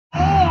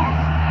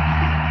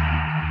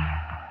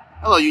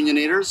Hello,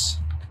 Unionators.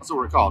 That's what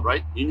we're called,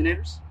 right?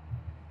 Unionators?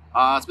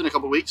 It's been a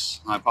couple weeks.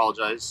 I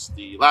apologize.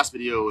 The last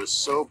video was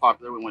so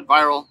popular, we went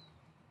viral,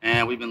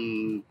 and we've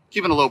been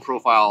keeping a low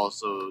profile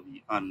so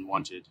the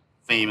unwanted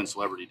fame and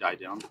celebrity died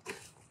down.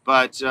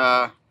 But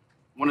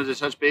wanted to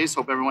touch base.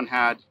 Hope everyone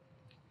had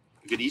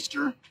a good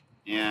Easter.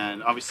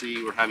 And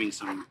obviously, we're having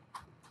some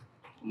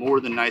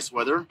more than nice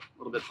weather. A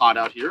little bit hot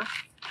out here.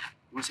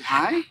 You want to say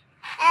hi?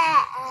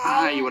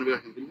 Hi. You want to be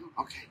back in the video?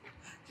 Okay.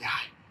 Yeah.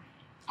 Hi.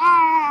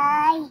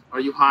 Are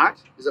you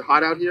hot? Is it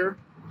hot out here?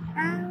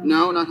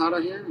 No, not hot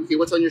out here? Okay,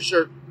 what's on your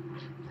shirt?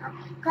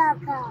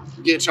 Coco.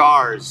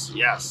 Guitars.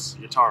 Yes,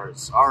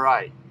 guitars. All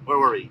right. Where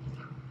were we?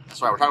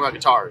 That's right, we're talking about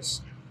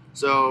guitars.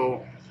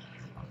 So,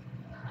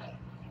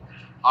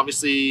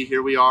 obviously,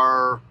 here we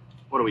are.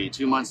 What are we,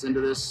 2 months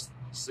into this?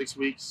 6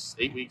 weeks?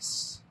 8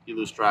 weeks? You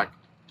lose track.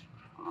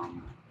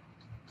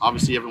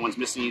 Obviously, everyone's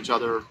missing each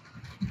other.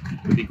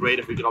 It would be great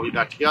if we could all be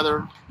back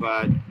together,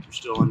 but we're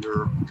still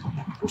under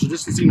social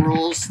distancing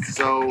rules,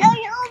 so...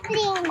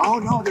 Oh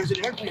no, there's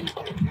an airplane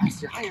there.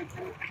 Yes, hi,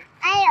 airplane.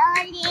 Hi,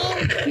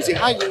 Ollie. You say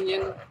hi,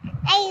 Union.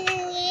 Hi,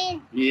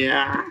 Ollie.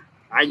 Yeah,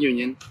 hi,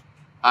 Union.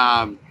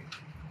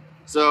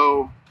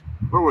 So,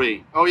 where were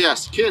we? Oh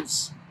yes,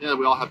 kids. Yeah,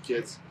 we all have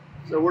kids.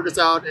 So we're just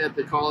out at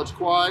the College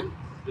Quad.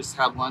 Just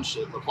had lunch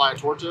at La Playa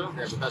Torta.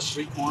 They have the best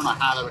street corn. I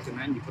highly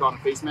recommend you put on a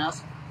face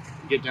mask,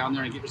 get down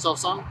there and get yourself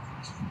some.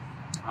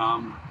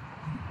 I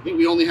think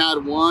we only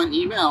had one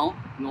email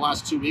in the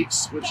last 2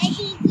 weeks, which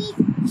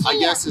I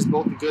guess is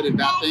both a good and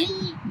bad thing.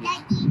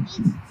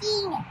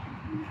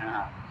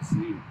 Yeah,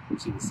 see the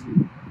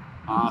scene.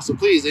 So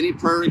please, any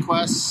prayer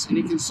requests,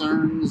 any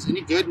concerns,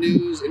 any good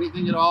news,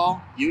 anything at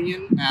all,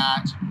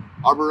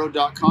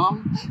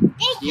 union@arboroad.com.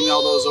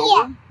 Email those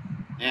over.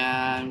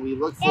 And we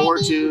look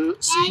forward to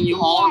seeing you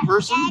all in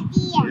person.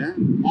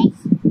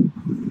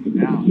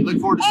 Yeah. We look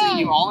forward to seeing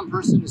you all in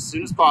person as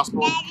soon as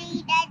possible.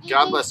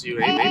 God bless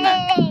you. Amen.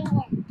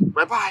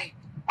 Bye-bye.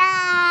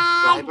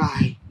 Bye.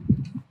 Bye-bye.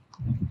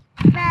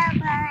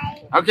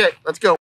 Bye-bye. Okay, let's go.